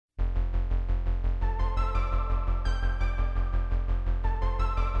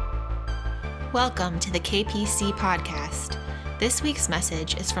Welcome to the KPC podcast. This week's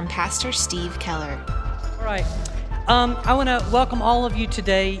message is from Pastor Steve Keller. All right. I want to welcome all of you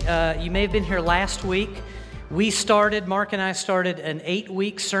today. You may have been here last week. Mark and I started an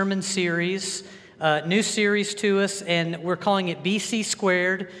 8-week sermon series, new series to us, and we're calling it BC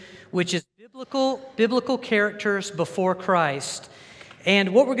Squared, which is biblical characters before Christ.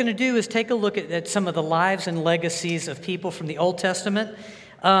 And what we're going to do is take a look at some of the lives and legacies of people from the Old Testament.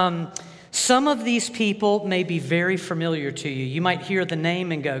 Some of these people may be very familiar to you. You might hear the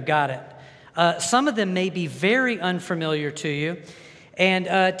name and go, got it. Some of them may be very unfamiliar to you. And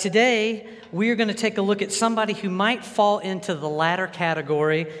today, we're going to take a look at somebody who might fall into the latter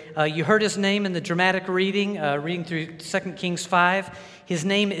category. You heard his name in the dramatic reading through 2 Kings 5. His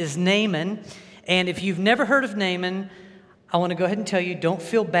name is Naaman. And if you've never heard of Naaman, I want to go ahead and tell you, don't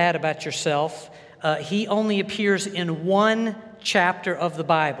feel bad about yourself. He only appears in one chapter of the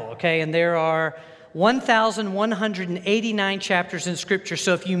Bible, okay? And there are 1,189 chapters in Scripture.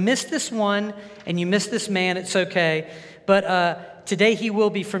 So if you miss this one and you miss this man, it's okay. But today he will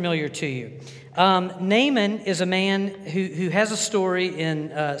be familiar to you. Naaman is a man who has a story in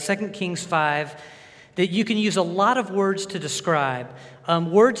 2 Kings 5 that you can use a lot of words to describe.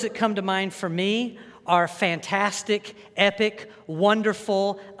 Words that come to mind for me are fantastic, epic,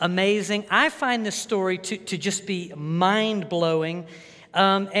 wonderful, amazing. I find this story to just be mind-blowing.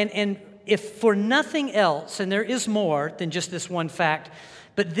 And if for nothing else, and there is more than just this one fact,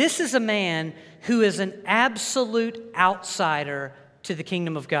 but this is a man who is an absolute outsider to the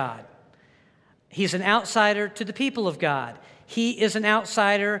kingdom of God. He's an outsider to the people of God. He is an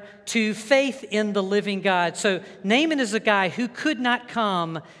outsider to faith in the living God. So Naaman is a guy who could not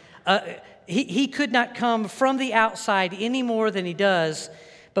come He could not come from the outside any more than he does,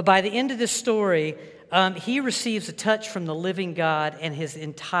 but by the end of this story, he receives a touch from the living God and his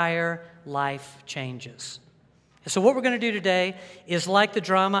entire life changes. So what we're going to do today is, like the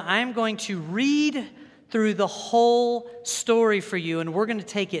drama, I'm going to read through the whole story for you, and we're going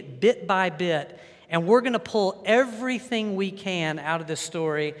to take it bit by bit, and we're going to pull everything we can out of this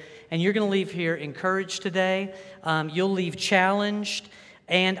story, and you're going to leave here encouraged today. You'll leave challenged.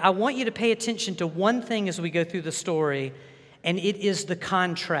 And I want you to pay attention to one thing as we go through the story, and it is the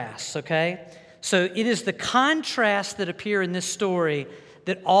contrasts, okay? So it is the contrasts that appear in this story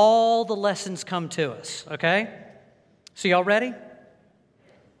that all the lessons come to us, okay? So y'all ready?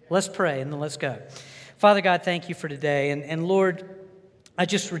 Let's pray and then let's go. Father God, thank you for today. And Lord, I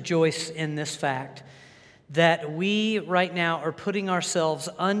just rejoice in this fact that we right now are putting ourselves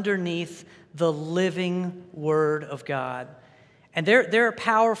underneath the living Word of God. And there are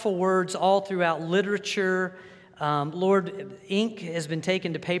powerful words all throughout literature. Lord, ink has been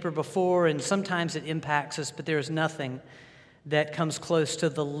taken to paper before, and sometimes it impacts us, but there is nothing that comes close to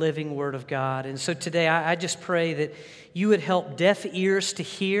the living Word of God. And so today, I just pray that you would help deaf ears to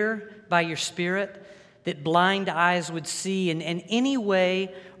hear by your Spirit, that blind eyes would see, and any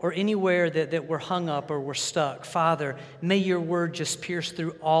way or anywhere that we're hung up or we're stuck. Father, may your Word just pierce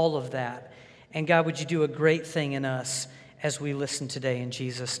through all of that. And God, would you do a great thing in us as we listen today in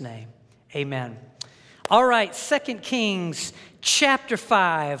Jesus' name. Amen. All right, 2 Kings chapter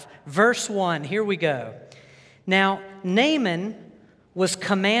 5, verse 1. Here we go. Now, Naaman was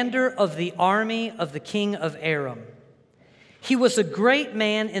commander of the army of the king of Aram. He was a great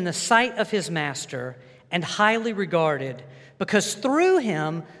man in the sight of his master and highly regarded, because through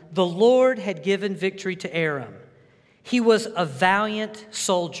him the Lord had given victory to Aram. He was a valiant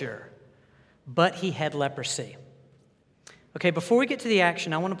soldier, but he had leprosy. Okay, before we get to the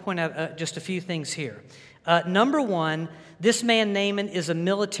action, I want to point out just a few things here. Number one, this man Naaman is a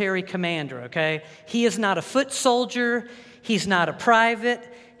military commander, okay? He is not a foot soldier. He's not a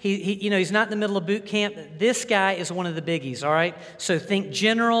private. He's not in the middle of boot camp. This guy is one of the biggies, all right? So think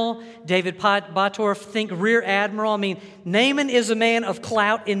general, David Bottorff, think rear admiral. I mean, Naaman is a man of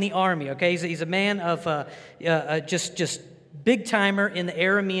clout in the army, okay? He's a man of just big timer in the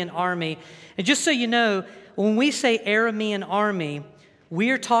Aramean army. And just so you know, when we say Aramean army,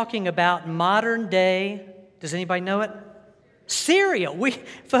 we are talking about modern day, does anybody know it? Syria.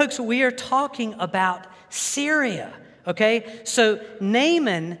 We are talking about Syria, okay? So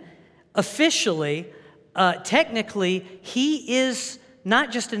Naaman, officially, technically, he is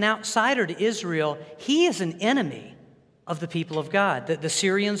not just an outsider to Israel, he is an enemy of the people of God. The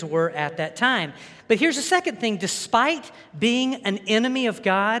Syrians were at that time. But here's the second thing. Despite being an enemy of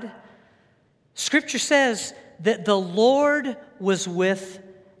God, Scripture says that the Lord was with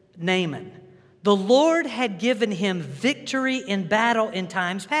Naaman. The Lord had given him victory in battle in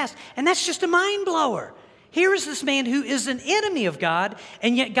times past. And that's just a mind blower. Here is this man who is an enemy of God,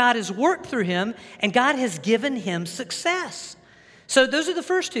 and yet God has worked through him, and God has given him success. So those are the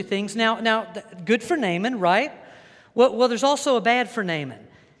first two things. Now, good for Naaman, right? Well, there's also a bad for Naaman.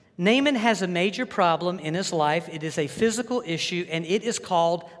 Naaman has a major problem in his life. It is a physical issue, and it is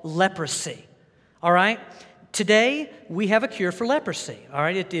called leprosy. All right? Today, we have a cure for leprosy. All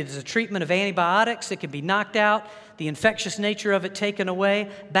right? It is a treatment of antibiotics. It can be knocked out, the infectious nature of it taken away.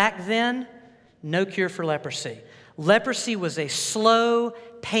 Back then, no cure for leprosy. Leprosy was a slow,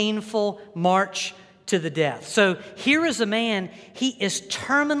 painful march to the death. So here is a man, he is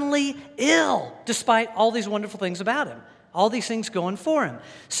terminally ill, despite all these wonderful things about him, all these things going for him.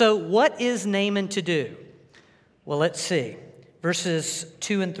 So what is Naaman to do? Well, let's see. Verses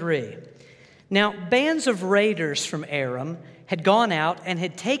 2 and 3. Now, bands of raiders from Aram had gone out and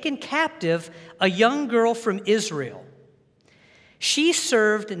had taken captive a young girl from Israel. She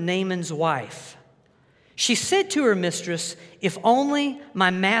served Naaman's wife. She said to her mistress, "If only my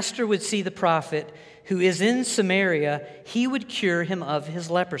master would see the prophet who is in Samaria, he would cure him of his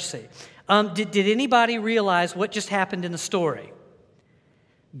leprosy." Did anybody realize what just happened in the story?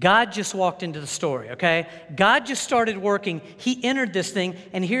 God just walked into the story, okay? God just started working. He entered this thing,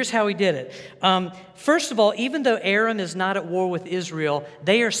 and here's how he did it. First of all, even though Aram is not at war with Israel,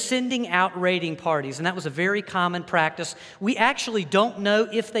 they are sending out raiding parties, and that was a very common practice. We actually don't know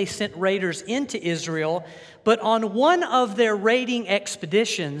if they sent raiders into Israel, but on one of their raiding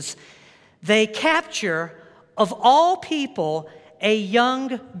expeditions, they capture, of all people, a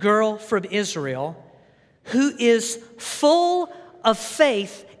young girl from Israel who is full of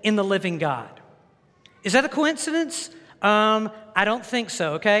faith in the living God. Is that a coincidence? I don't think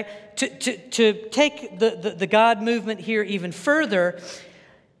so, okay? To take the God movement here even further,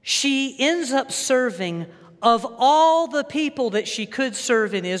 she ends up serving, of all the people that she could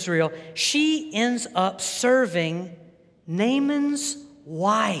serve in Israel, she ends up serving Naaman's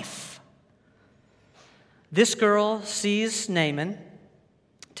wife. This girl sees Naaman,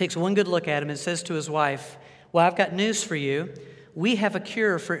 takes one good look at him, and says to his wife, "Well, I've got news for you. We have a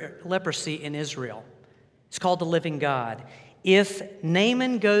cure for leprosy in Israel. It's called the living God. If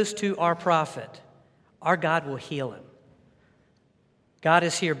Naaman goes to our prophet, our God will heal him." God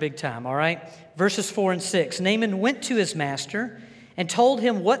is here big time, all right? Verses 4 and 6. Naaman went to his master and told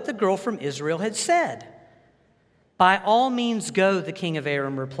him what the girl from Israel had said. "By all means go," the king of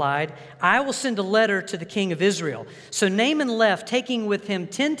Aram replied. "I will send a letter to the king of Israel." So Naaman left, taking with him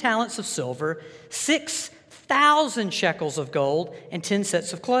 10 talents of silver, 6,000 shekels of gold, and 10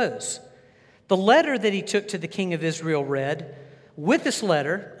 sets of clothes. The letter that he took to the king of Israel read, "With this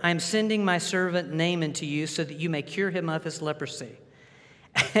letter, I am sending my servant Naaman to you so that you may cure him of his leprosy."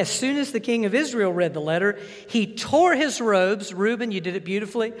 As soon as the king of Israel read the letter, he tore his robes, Reuben, you did it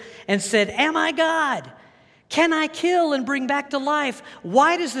beautifully, and said, "Am I God? Can I kill and bring back to life?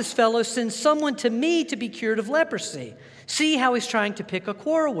 Why does this fellow send someone to me to be cured of leprosy? See how he's trying to pick a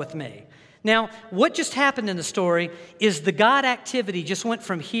quarrel with me." Now, what just happened in the story is the God activity just went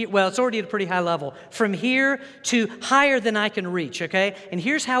from here, well, it's already at a pretty high level, from here to higher than I can reach, okay? And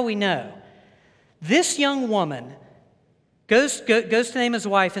here's how we know. This young woman goes to Naaman's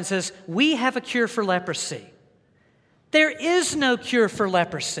wife and says, "We have a cure for leprosy." There is no cure for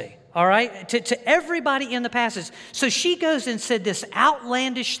leprosy. All right, to everybody in the passage. So she goes and said this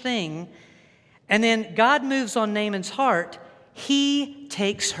outlandish thing, and then God moves on Naaman's heart. He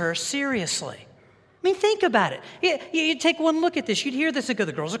takes her seriously. I mean, think about it. You take one look at this. You'd hear this and go,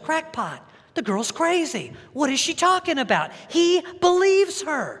 "The girl's a crackpot. The girl's crazy. What is she talking about?" He believes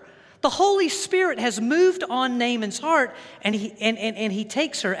her. The Holy Spirit has moved on Naaman's heart, and he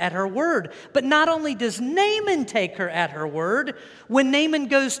takes her at her word. But not only does Naaman take her at her word, when Naaman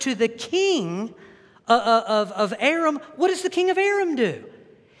goes to the king of Aram, what does the king of Aram do?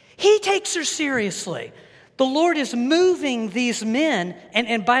 He takes her seriously. The Lord is moving these men,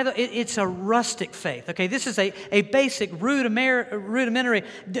 and by the way, it's a rustic faith, okay? This is a basic, rudimentary,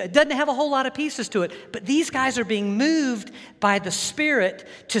 doesn't have a whole lot of pieces to it, but these guys are being moved by the Spirit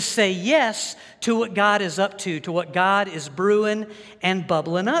to say yes to what God is up to what God is brewing and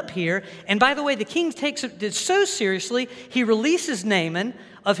bubbling up here. And by the way, the king takes it so seriously, he releases Naaman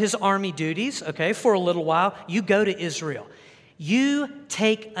of his army duties, okay, for a little while. You go to Israel. You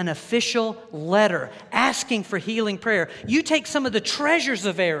take an official letter asking for healing prayer. You take some of the treasures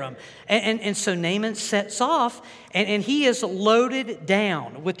of Aram. And so Naaman sets off, and he is loaded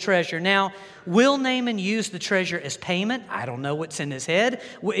down with treasure. Now, will Naaman use the treasure as payment? I don't know what's in his head.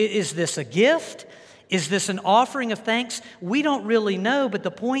 Is this a gift? Is this an offering of thanks? We don't really know, but the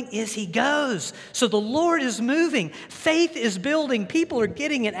point is he goes. So the Lord is moving. Faith is building. People are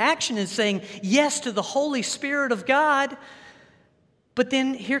getting in action and saying yes to the Holy Spirit of God. But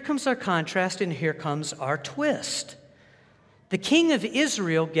then here comes our contrast and here comes our twist. The king of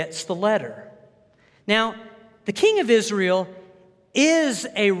Israel gets the letter. Now, the king of Israel is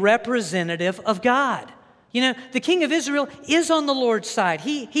a representative of God. You know, the king of Israel is on the Lord's side.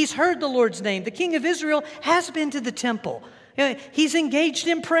 He's heard the Lord's name. The king of Israel has been to the temple. You know, he's engaged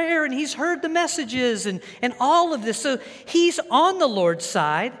in prayer and he's heard the messages and all of this. So he's on the Lord's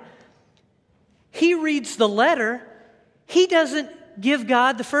side. He reads the letter. He doesn't give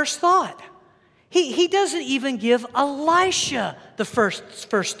God the first thought. He doesn't even give Elisha the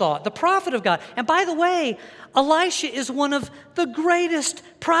first thought, the prophet of God. And by the way, Elisha is one of the greatest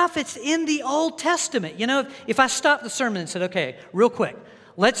prophets in the Old Testament. You know, if I stopped the sermon and said, okay, real quick,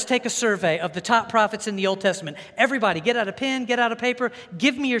 let's take a survey of the top prophets in the Old Testament. Everybody, get out a pen, get out a paper,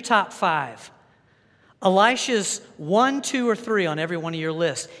 give me your top 5. Elisha's 1, 2, or 3 on every one of your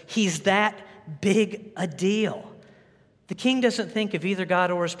lists. He's that big a deal. The king doesn't think of either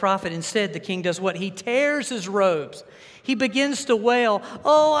God or his prophet. Instead, the king does what? He tears his robes. He begins to wail,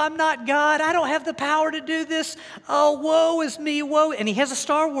 oh, I'm not God. I don't have the power to do this. Oh, woe is me, woe. And he has a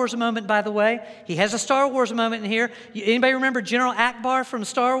Star Wars moment, by the way. He has a Star Wars moment in here. Anybody remember General Akbar from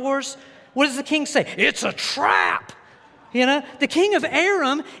Star Wars? What does the king say? It's a trap. You know, the king of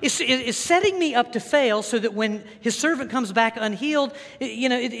Aram is setting me up to fail so that when his servant comes back unhealed,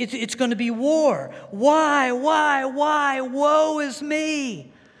 it's going to be war. Why, woe is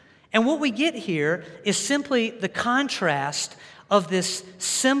me. And what we get here is simply the contrast of this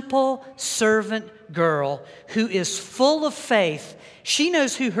simple servant girl who is full of faith. She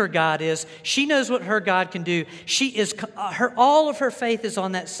knows who her God is. She knows what her God can do. All of her faith is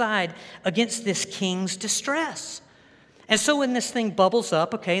on that side against this king's distress. And so when this thing bubbles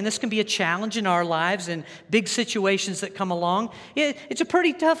up, okay, and this can be a challenge in our lives and big situations that come along, it's a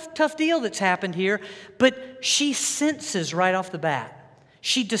pretty tough deal that's happened here, but she senses right off the bat.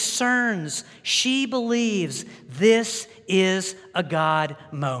 She discerns, she believes this is a God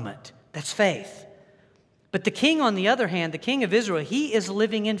moment. That's faith. But the king, on the other hand, the king of Israel, he is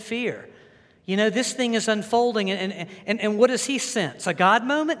living in fear. You know, this thing is unfolding, and what does he sense? A God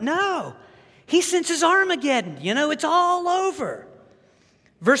moment? No. He senses Armageddon. You know, it's all over.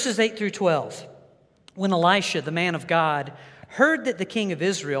 Verses 8 through 12. When Elisha, the man of God, heard that the king of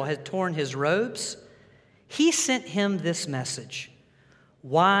Israel had torn his robes, he sent him this message.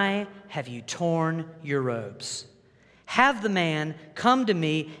 Why have you torn your robes? Have the man come to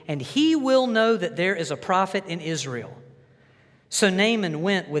me, and he will know that there is a prophet in Israel. So Naaman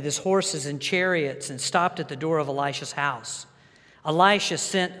went with his horses and chariots and stopped at the door of Elisha's house. Elisha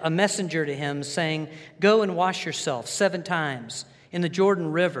sent a messenger to him saying, go and wash yourself 7 times in the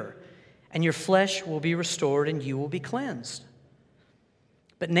Jordan River, and your flesh will be restored and you will be cleansed.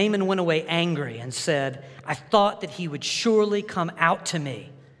 But Naaman went away angry and said, I thought that he would surely come out to me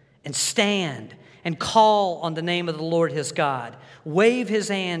and stand and call on the name of the Lord his God, wave his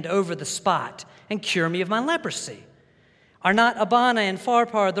hand over the spot and cure me of my leprosy. Are not Abana and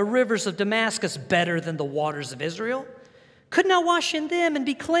Pharpar, the rivers of Damascus, better than the waters of Israel? Couldn't I wash in them and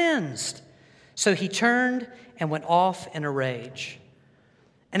be cleansed? So he turned and went off in a rage.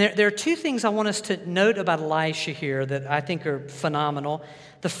 And there are 2 things I want us to note about Elisha here that I think are phenomenal.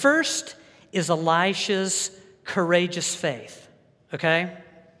 The first is Elisha's courageous faith, okay?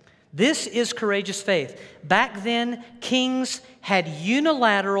 This is courageous faith. Back then, kings had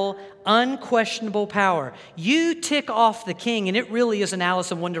unilateral, unquestionable power. You tick off the king, and it really is an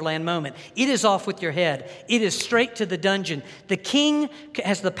Alice in Wonderland moment. It is off with your head. It is straight to the dungeon. The king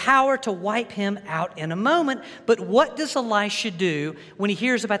has the power to wipe him out in a moment. But what does Elisha do when he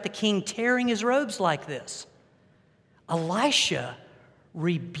hears about the king tearing his robes like this? Elisha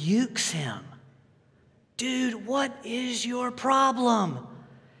rebukes him. Dude, what is your problem?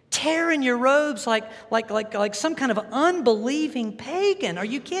 Tearing your robes like some kind of unbelieving pagan. Are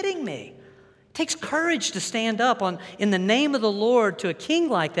you kidding me? It takes courage to stand up in the name of the Lord to a king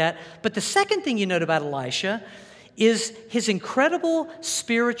like that. But the second thing you note about Elisha is his incredible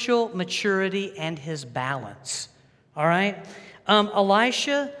spiritual maturity and his balance. All right?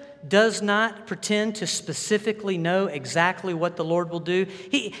 Elisha does not pretend to specifically know exactly what the Lord will do.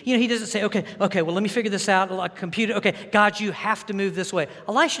 He doesn't say, okay, well, let me figure this out, like computer. Okay, God, you have to move this way.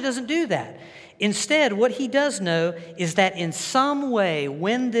 Elisha doesn't do that. Instead, what he does know is that in some way,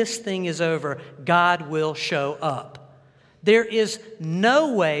 when this thing is over, God will show up. There is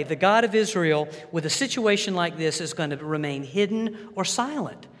no way the God of Israel, with a situation like this, is going to remain hidden or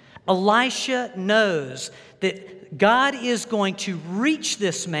silent. Elisha knows that God is going to reach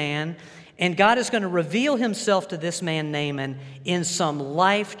this man, and God is going to reveal himself to this man, Naaman, in some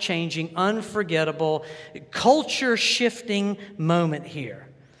life-changing, unforgettable, culture-shifting moment here.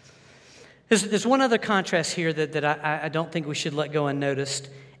 There's one other contrast here that I don't think we should let go unnoticed,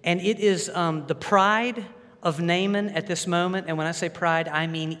 and it is the pride of Naaman at this moment. And when I say pride, I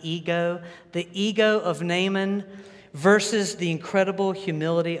mean ego. The ego of Naaman versus the incredible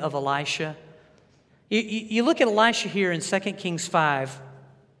humility of Elisha. You look at Elisha here in 2 Kings 5,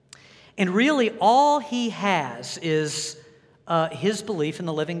 and really all he has is his belief in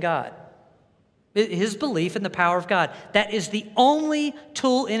the living God. His belief in the power of God. That is the only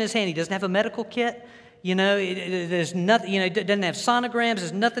tool in his hand. He doesn't have a medical kit. There's nothing, it doesn't have sonograms,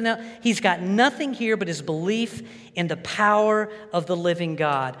 there's nothing else. He's got nothing here but his belief in the power of the living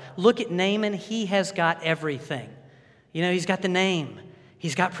God. Look at Naaman, he has got everything. He's got the name,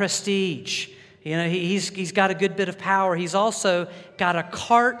 he's got prestige, he's got a good bit of power. He's also got a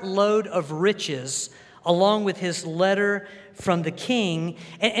cartload of riches along with his letter from the king.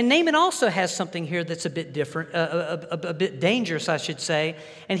 And Naaman also has something here that's a bit different, a bit dangerous, I should say.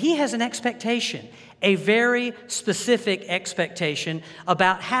 And he has an expectation, a very specific expectation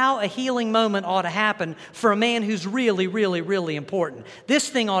about how a healing moment ought to happen for a man who's really, really, really important. This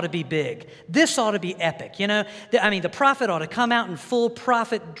thing ought to be big. This ought to be epic. The prophet ought to come out in full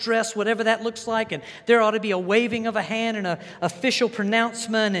prophet dress, whatever that looks like, and there ought to be a waving of a hand and an official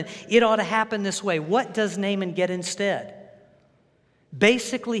pronouncement, and it ought to happen this way. What does Naaman get instead?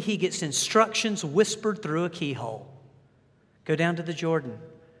 Basically, he gets instructions whispered through a keyhole. Go down to the Jordan.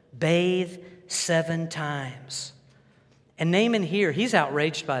 Bathe 7 times. And Naaman here, he's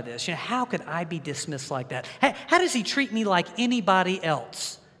outraged by this. How could I be dismissed like that? How does he treat me like anybody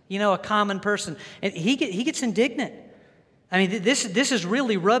else? A common person. And he gets indignant. This has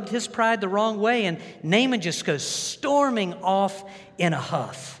really rubbed his pride the wrong way, and Naaman just goes storming off in a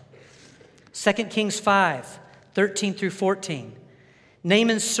huff. 2 Kings 5, 13 through 14.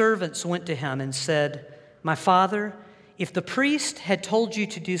 Naaman's servants went to him and said, "My father, if the priest had told you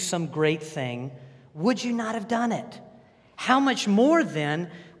to do some great thing, would you not have done it? How much more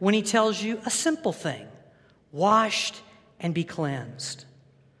then when he tells you a simple thing, washed and be cleansed?"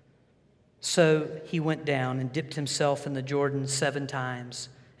 So he went down and dipped himself in the Jordan 7 times,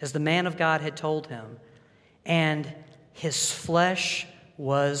 as the man of God had told him, and his flesh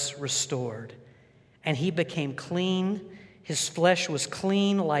was restored, and he became clean. His flesh was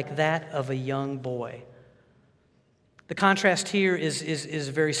clean like that of a young boy. The contrast here is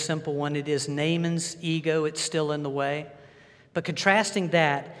a very simple one. It is Naaman's ego. It's still in the way. But contrasting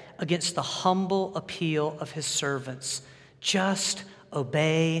that against the humble appeal of his servants, just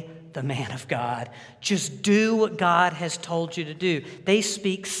obey the man of God. Just do what God has told you to do. They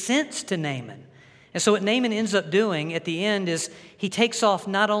speak sense to Naaman. And so what Naaman ends up doing at the end is he takes off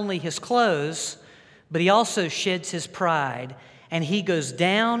not only his clothes, but he also sheds his pride, and he goes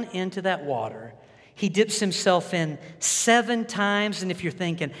down into that water. He dips himself in 7 times, and if you're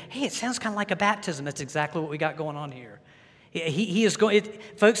thinking, hey, it sounds kind of like a baptism, that's exactly what we got going on here. He is going,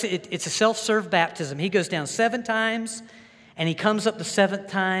 folks, it's a self-serve baptism. He goes down 7 times, and he comes up the 7th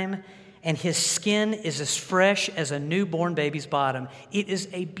time, and his skin is as fresh as a newborn baby's bottom. It is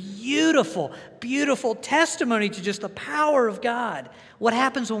a beautiful, beautiful testimony to just the power of God. What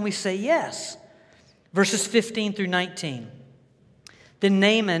happens when we say yes? Verses 15 through 19. Then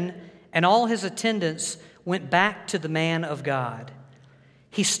Naaman and all his attendants went back to the man of God.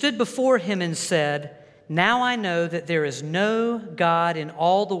 He stood before him and said, "Now I know that there is no God in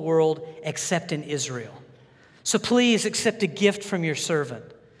all the world except in Israel. So please accept a gift from your servant."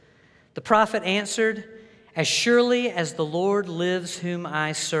 The prophet answered, "As surely as the Lord lives whom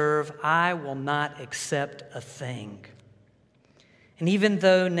I serve, I will not accept a thing." And even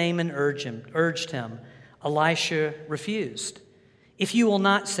though Naaman urged him, Elisha refused. "If you will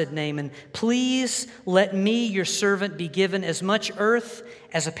not," said Naaman, "please let me, your servant, be given as much earth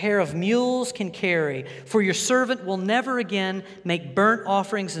as a pair of mules can carry, for your servant will never again make burnt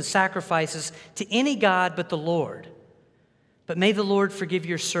offerings and sacrifices to any god but the Lord. But may the Lord forgive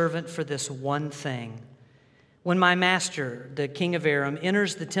your servant for this one thing. When my master, the king of Aram,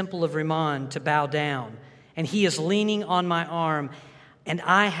 enters the temple of Rimmon to bow down, and he is leaning on my arm, and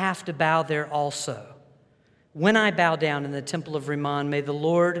I have to bow there also. When I bow down in the temple of Rimmon, may the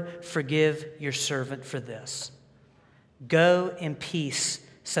Lord forgive your servant for this." "Go in peace,"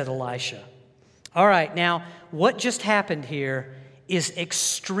 said Elisha. All right, now, what just happened here is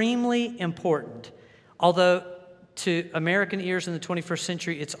extremely important. Although to American ears in the 21st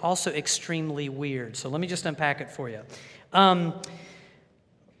century, it's also extremely weird. So let me just unpack it for you.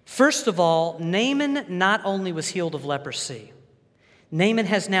 First of all, Naaman not only was healed of leprosy, Naaman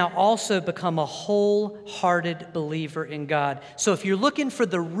has now also become a wholehearted believer in God. So if you're looking for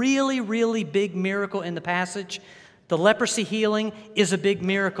the really, really big miracle in the passage, the leprosy healing is a big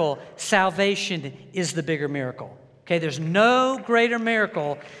miracle. Salvation is the bigger miracle. Okay, there's no greater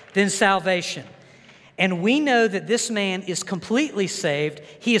miracle than salvation. And we know that this man is completely saved.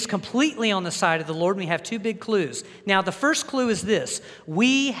 He is completely on the side of the Lord. And we have two big clues. Now, the first clue is this.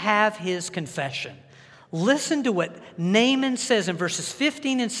 We have his confession. Listen to what Naaman says in verses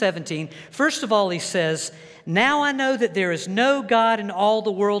 15 and 17. First of all, he says, "Now I know that there is no God in all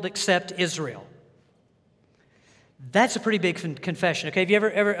the world except Israel." That's a pretty big confession. Okay, have you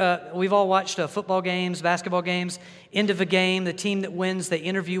ever we've all watched football games, basketball games. End of a game, the team that wins, they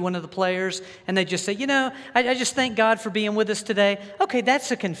interview one of the players, and they just say, I just thank God for being with us today. Okay,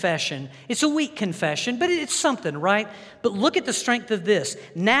 that's a confession. It's a weak confession, but it's something, right? But look at the strength of this.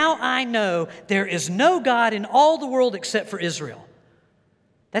 Now I know there is no God in all the world except for Israel.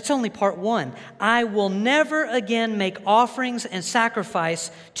 That's only part one. I will never again make offerings and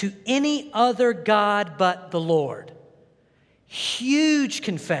sacrifice to any other God but the Lord. Huge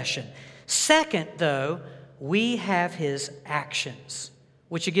confession. Second, though, we have his actions,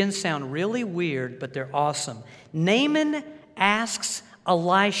 which again sound really weird, but they're awesome. Naaman asks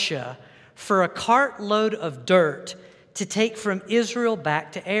Elisha for a cartload of dirt to take from Israel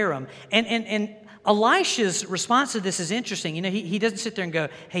back to Aram. And Elisha's response to this is interesting. He doesn't sit there and go,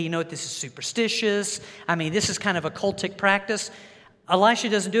 hey, this is superstitious. This is kind of a cultic practice. Elisha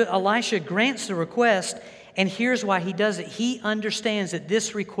doesn't do it. Elisha grants the request, and here's why he does it. He understands that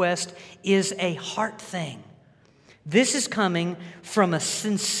this request is a heart thing. This is coming from a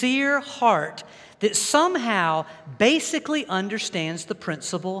sincere heart that somehow basically understands the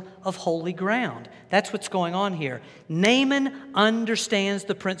principle of holy ground. That's what's going on here. Naaman understands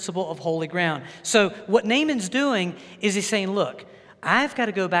the principle of holy ground. So what Naaman's doing is he's saying, look, I've got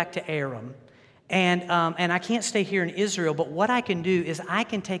to go back to Aram, and I can't stay here in Israel, but what I can do is I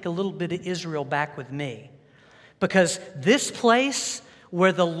can take a little bit of Israel back with me. Because this place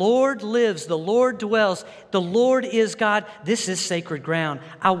where the Lord lives, the Lord dwells, the Lord is God, this is sacred ground.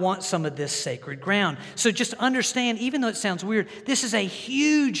 I want some of this sacred ground. So just understand, even though it sounds weird, this is a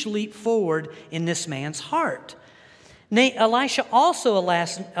huge leap forward in this man's heart. Elisha also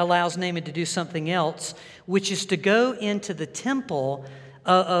allows Naaman to do something else, which is to go into the temple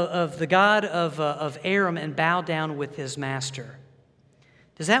of the God of Aram and bow down with his master.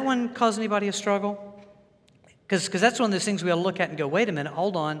 Does that one cause anybody a struggle? Because that's one of those things we ought to look at and go, wait a minute,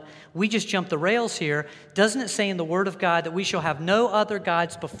 hold on. We just jumped the rails here. Doesn't it say in the Word of God that we shall have no other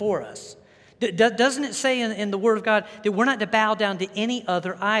gods before us? Doesn't it say in the Word of God that we're not to bow down to any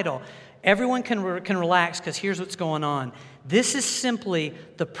other idol? Everyone can relax, because here's what's going on. This is simply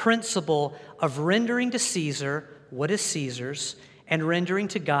the principle of rendering to Caesar what is Caesar's and rendering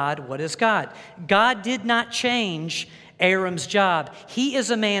to God what is God. God did not change Aram's job. He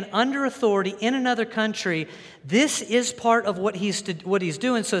is a man under authority in another country. This is part of what he's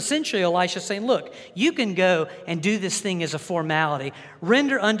doing. So essentially, Elisha's saying, look, you can go and do this thing as a formality.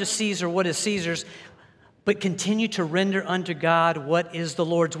 Render unto Caesar what is Caesar's, but continue to render unto God what is the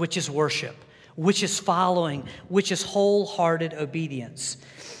Lord's, which is worship, which is following, which is wholehearted obedience.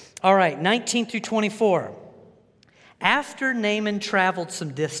 All right, 19 through 24. After Naaman traveled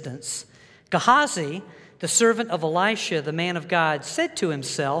some distance, Gehazi, the servant of Elisha, the man of God, said to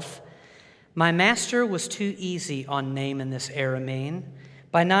himself, my master was too easy on Naaman this Aramean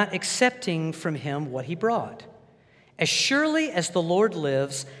by not accepting from him what he brought. As surely as the Lord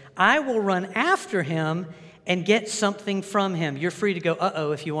lives, I will run after him and get something from him. You're free to go,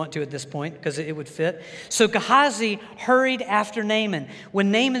 uh-oh, if you want to at this point, because it would fit. So Gehazi hurried after Naaman.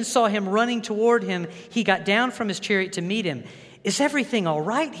 When Naaman saw him running toward him, he got down from his chariot to meet him. Is everything all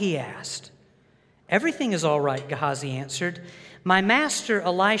right? He asked. Everything is all right, Gehazi answered. My master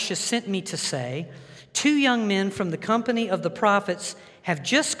Elisha sent me to say, 2 young men from the company of the prophets have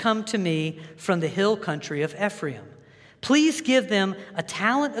just come to me from the hill country of Ephraim. Please give them a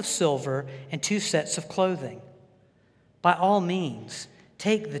talent of silver and 2 sets of clothing. By all means,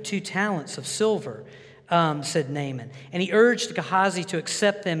 take the 2 talents of silver, said Naaman. And he urged Gehazi to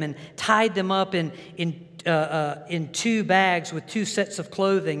accept them and tied them up in 2 bags with 2 sets of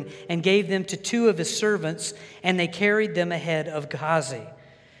clothing and gave them to 2 of his servants, and they carried them ahead of Gehazi.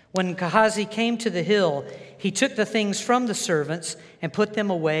 When Gehazi came to the hill, he took the things from the servants and put them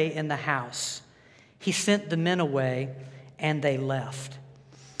away in the house. He sent the men away, and they left.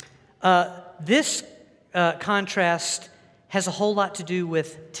 This contrast has a whole lot to do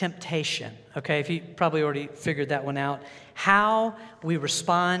with temptation. Okay, if you probably already figured that one out. How we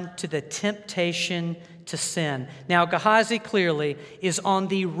respond to the temptation to sin. Now, Gehazi clearly is on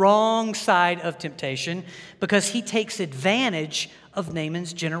the wrong side of temptation because he takes advantage of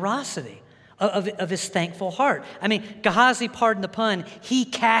Naaman's generosity, of his thankful heart. I mean, Gehazi, pardon the pun, he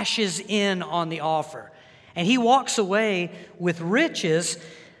cashes in on the offer. And he walks away with riches,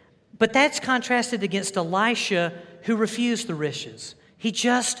 but that's contrasted against Elisha, who refused the riches. He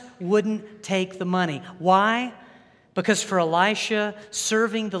just wouldn't take the money. Why? Because for Elisha,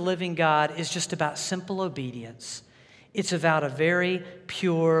 serving the living God is just about simple obedience. It's about a very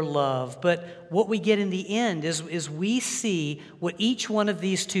pure love. But what we get in the end is we see what each one of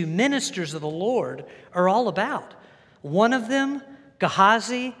these two ministers of the Lord are all about. One of them,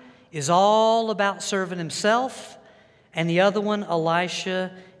 Gehazi, is all about serving himself, and the other one,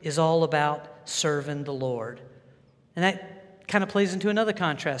 Elisha, is all about serving the Lord. And that kind of plays into another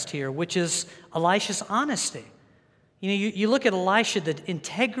contrast here, which is Elisha's honesty. You know, you look at Elisha, the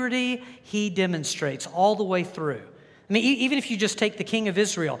integrity he demonstrates all the way through. I mean, even if you just take the king of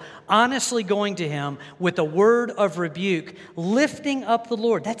Israel, honestly going to him with a word of rebuke, lifting up the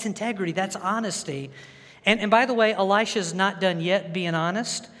Lord, that's integrity, that's honesty. And by the way, Elisha's not done yet being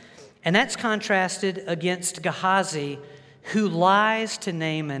honest, and that's contrasted against Gehazi, who lies to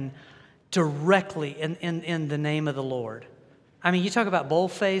Naaman directly in the name of the Lord. I mean, you talk about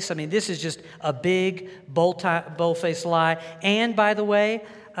boldface. I mean, this is just a big boldface lie. And by the way,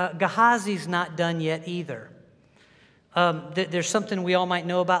 Gehazi's not done yet either. There's something we all might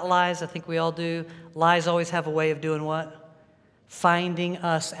know about lies. I think we all do. Lies always have a way of doing what? Finding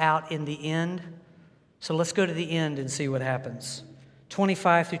us out in the end. So let's go to the end and see what happens.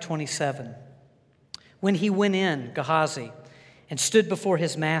 25 through 27. When he went in, Gehazi, and stood before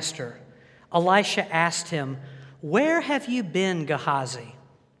his master, Elisha asked him, "Where have you been, Gehazi?"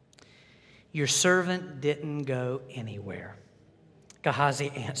 "Your servant didn't go anywhere,"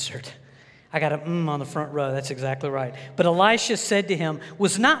 Gehazi answered. I got an on the front row. That's exactly right. But Elisha said to him,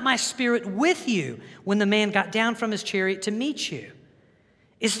 "Was not my spirit with you when the man got down from his chariot to meet you?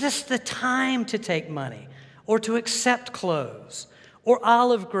 Is this the time to take money or to accept clothes or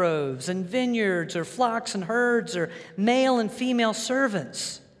olive groves and vineyards or flocks and herds or male and female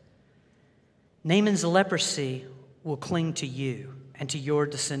servants? Naaman's leprosy will cling to you and to your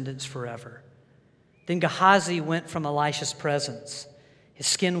descendants forever." Then Gehazi went from Elisha's presence. His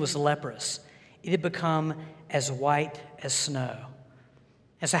skin was leprous. It had become as white as snow.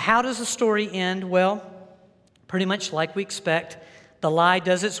 And so how does the story end? Well, pretty much like we expect. The lie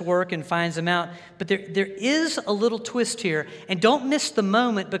does its work and finds him out. But there is a little twist here. And don't miss the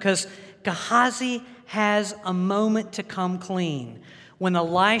moment, because Gehazi has a moment to come clean. When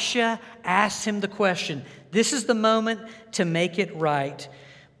Elisha asks him the question, this is the moment to make it right.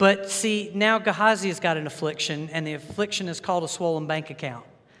 But see, now Gehazi has got an affliction, and the affliction is called a swollen bank account.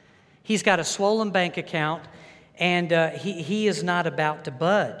 He's got a swollen bank account, and he is not about to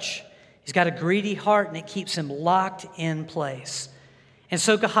budge. He's got a greedy heart, and it keeps him locked in place. And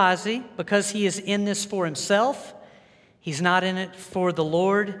so Gehazi, because he is in this for himself, he's not in it for the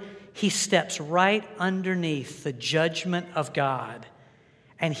Lord, he steps right underneath the judgment of God,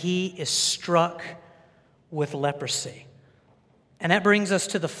 and he is struck with leprosy. And that brings us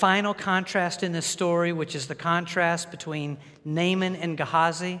to the final contrast in this story, which is the contrast between Naaman and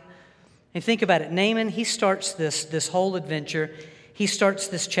Gehazi. And think about it. Naaman, he starts this whole adventure, he starts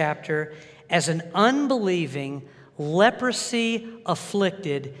this chapter as an unbelieving,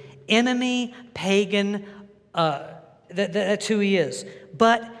 leprosy-afflicted, enemy, pagan, that's who he is.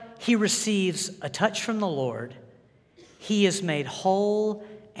 But he receives a touch from the Lord. He is made whole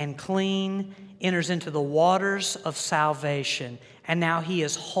and clean, enters into the waters of salvation, and now he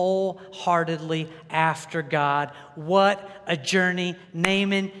is wholeheartedly after God. What a journey.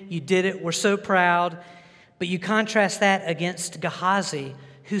 Naaman, you did it. We're so proud. But you contrast that against Gehazi,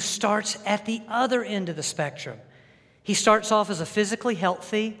 who starts at the other end of the spectrum. He starts off as a physically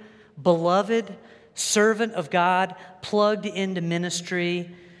healthy, beloved servant of God, plugged into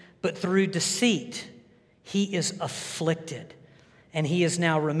ministry, but through deceit, he is afflicted. And he has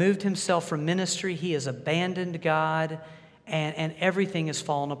now removed himself from ministry. He has abandoned God, and everything has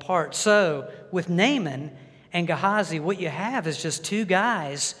fallen apart. So with Naaman and Gehazi, what you have is just two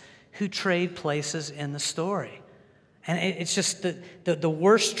guys who trade places in the story. And it's just the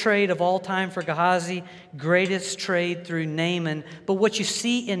worst trade of all time for Gehazi, greatest trade through Naaman. But what you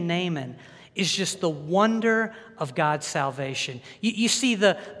see in Naaman is just the wonder of God's salvation. You see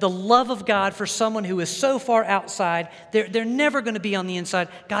the love of God for someone who is so far outside, they're never going to be on the inside.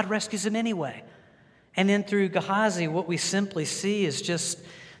 God rescues them anyway. And then through Gehazi, what we simply see is just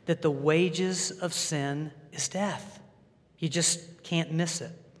that the wages of sin is death. You just can't miss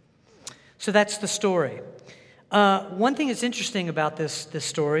it. So that's the story. One thing that's interesting about this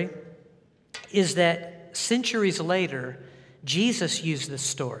story is that centuries later, Jesus used this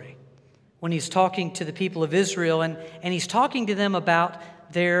story when he's talking to the people of Israel, and he's talking to them about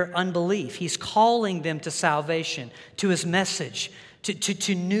their unbelief. He's calling them to salvation, to his message,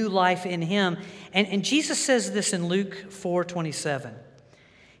 to new life in him. And Jesus says this in Luke 4:27.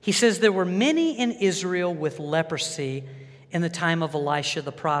 He says, there were many in Israel with leprosy in the time of Elisha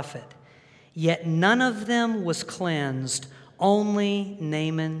the prophet, yet none of them was cleansed, only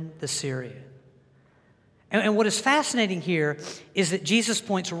Naaman the Syrian. And what is fascinating here is that Jesus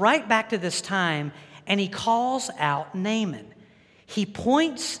points right back to this time, and he calls out Naaman. He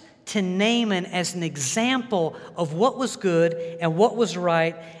points to Naaman as an example of what was good and what was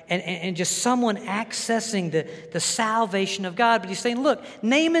right, and just someone accessing the salvation of God. But he's saying, look,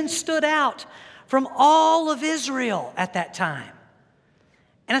 Naaman stood out from all of Israel at that time.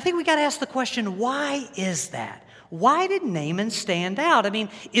 And I think we got to ask the question, why is that? Why did Naaman stand out? I mean,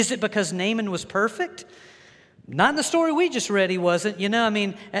 is it because Naaman was perfect? Not in the story we just read, he wasn't.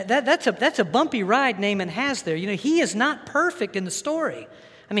 That's a bumpy ride Naaman has there. He is not perfect in the story.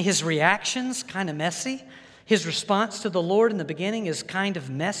 I mean, his reaction's kind of messy. His response to the Lord in the beginning is kind of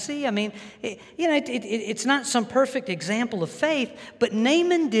messy. I mean, it's not some perfect example of faith, but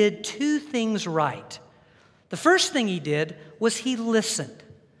Naaman did two things right. The first thing he did was he listened.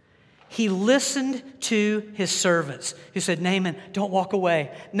 He listened to his servants who said, Naaman, don't walk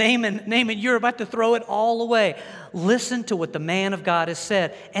away. Naaman, you're about to throw it all away. Listen to what the man of God has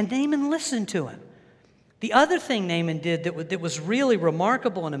said. And Naaman listened to him. The other thing Naaman did that was really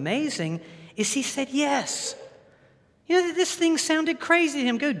remarkable and amazing is he said yes. This thing sounded crazy to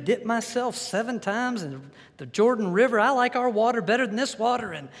him. Go dip myself 7 times in the Jordan River. I like our water better than this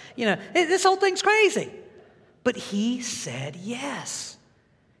water. And, this whole thing's crazy. But he said yes.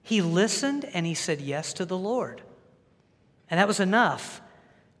 He listened and he said yes to the Lord. And that was enough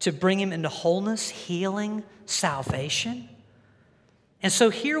to bring him into wholeness, healing, salvation. And so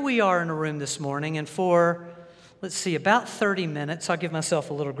here we are in a room this morning, and for, about 30 minutes, I'll give myself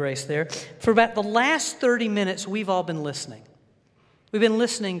a little grace there. For about the last 30 minutes, we've all been listening. We've been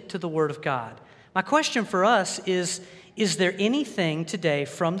listening to the Word of God. My question for us is there anything today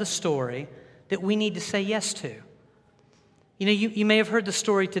from the story that we need to say yes to? You may have heard the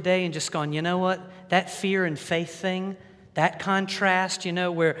story today and just gone, you know what? That fear and faith thing, that contrast,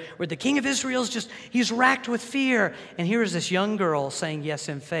 where the king of Israel he's racked with fear. And here is this young girl saying yes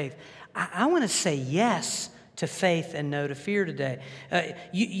in faith. I want to say yes to faith and no to fear today.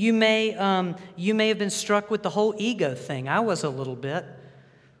 You may have been struck with the whole ego thing. I was a little bit.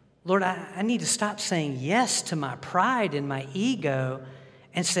 Lord, I need to stop saying yes to my pride and my ego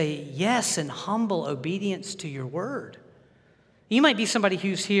and say yes in humble obedience to your word. You might be somebody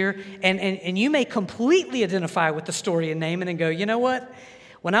who's here, and you may completely identify with the story of Naaman and go, you know what?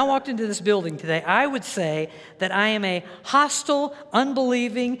 When I walked into this building today, I would say that I am a hostile,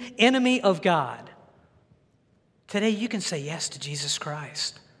 unbelieving enemy of God. Today, you can say yes to Jesus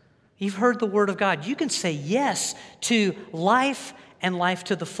Christ. You've heard the word of God. You can say yes to life and life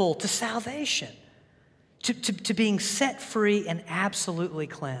to the full, to salvation, to being set free and absolutely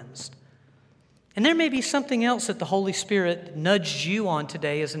cleansed. And there may be something else that the Holy Spirit nudged you on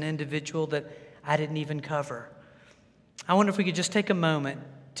today as an individual that I didn't even cover. I wonder if we could just take a moment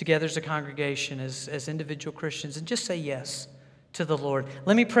together as a congregation, as individual Christians, and just say yes to the Lord.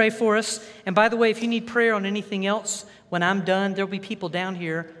 Let me pray for us. And by the way, if you need prayer on anything else, when I'm done, there'll be people down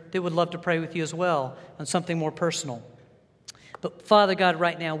here that would love to pray with you as well on something more personal. But Father God,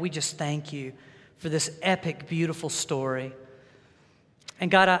 right now, we just thank you for this epic, beautiful story. And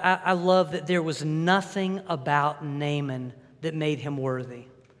God, I love that there was nothing about Naaman that made him worthy.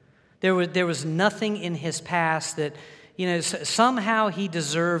 There was nothing in his past that, somehow he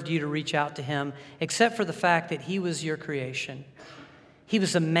deserved you to reach out to him, except for the fact that he was your creation. He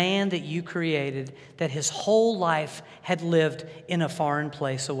was a man that you created, that his whole life had lived in a foreign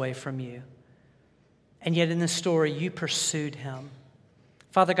place away from you. And yet in this story, you pursued him.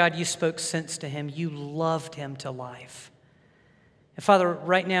 Father God, you spoke sense to him. You loved him to life. And Father,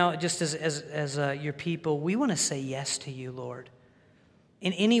 right now, just as your people, we want to say yes to you, Lord.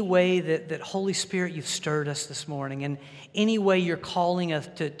 In any way that Holy Spirit, you've stirred us this morning, and any way you're calling us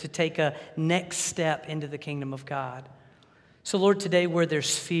to take a next step into the kingdom of God. So Lord, today where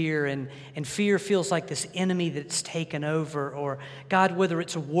there's fear, and fear feels like this enemy that's taken over, or God, whether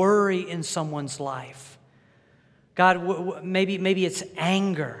it's worry in someone's life, God, maybe it's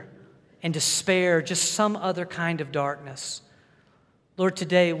anger and despair, just some other kind of darkness. Lord,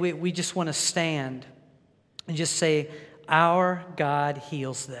 today we just want to stand and just say, our God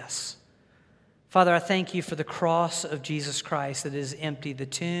heals this. Father, I thank you for the cross of Jesus Christ that is empty, the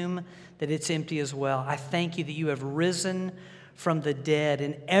tomb that it's empty as well. I thank you that you have risen from the dead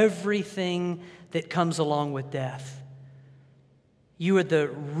and everything that comes along with death. You are the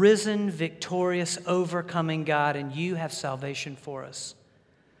risen, victorious, overcoming God, and you have salvation for us.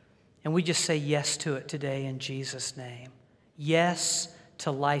 And we just say yes to it today in Jesus' name. Yes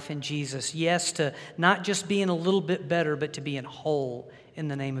to life in Jesus. Yes to not just being a little bit better, but to being whole in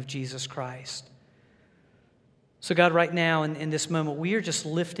the name of Jesus Christ. So God, right now in this moment, we are just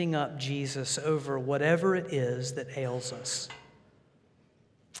lifting up Jesus over whatever it is that ails us.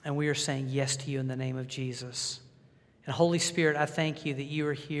 And we are saying yes to you in the name of Jesus. And Holy Spirit, I thank you that you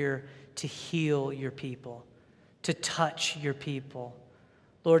are here to heal your people, to touch your people.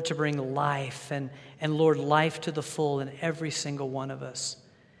 Lord, to bring life and Lord, life to the full in every single one of us.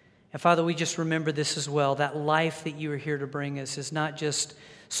 And Father, we just remember this as well. That life that you are here to bring us is not just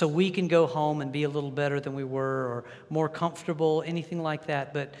so we can go home and be a little better than we were or more comfortable, anything like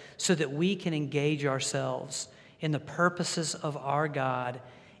that, but so that we can engage ourselves in the purposes of our God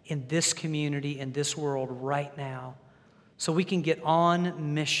in this community, in this world right now, so we can get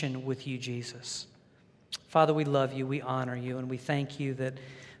on mission with you, Jesus. Father, we love you, we honor you, and we thank you that,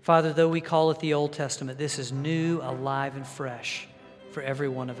 Father, though we call it the Old Testament, this is new, alive, and fresh for every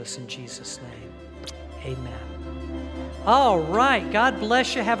one of us in Jesus' name. Amen. All right. God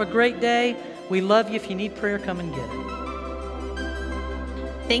bless you. Have a great day. We love you. If you need prayer, come and get it.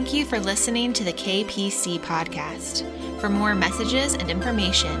 Thank you for listening to the KPC podcast. For more messages and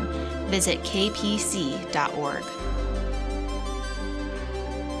information, visit kpc.org.